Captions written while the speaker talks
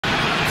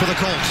for the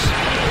Colts.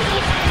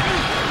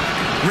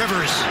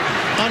 Rivers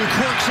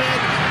uncorks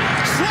it.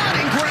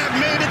 Sliding grab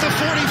made at the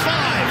 45.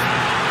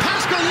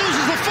 Pascal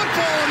loses the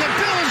football and the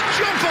Bills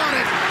jump on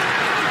it.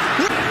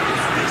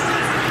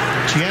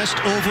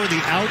 Just over the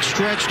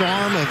outstretched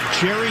arm of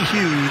Jerry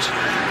Hughes.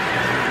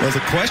 Well,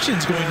 the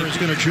question's going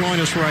to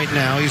join us right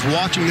now. He's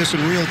watching this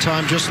in real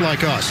time just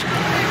like us.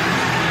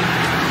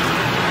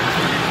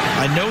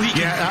 I know he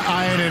can. Yeah,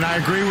 and I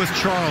agree with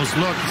Charles.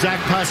 Look, Zach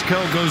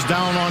Pascal goes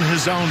down on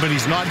his own, but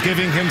he's not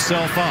giving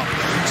himself up.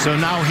 So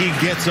now he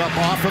gets up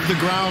off of the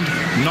ground,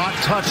 not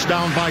touched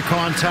down by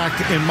contact,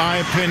 in my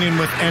opinion,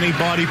 with any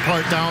body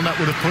part down that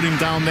would have put him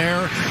down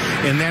there.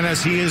 And then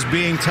as he is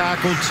being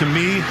tackled, to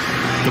me,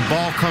 the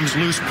ball comes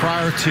loose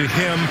prior to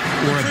him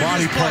or a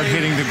body part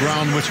hitting the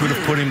ground, which would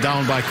have put him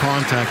down by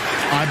contact.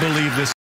 I believe this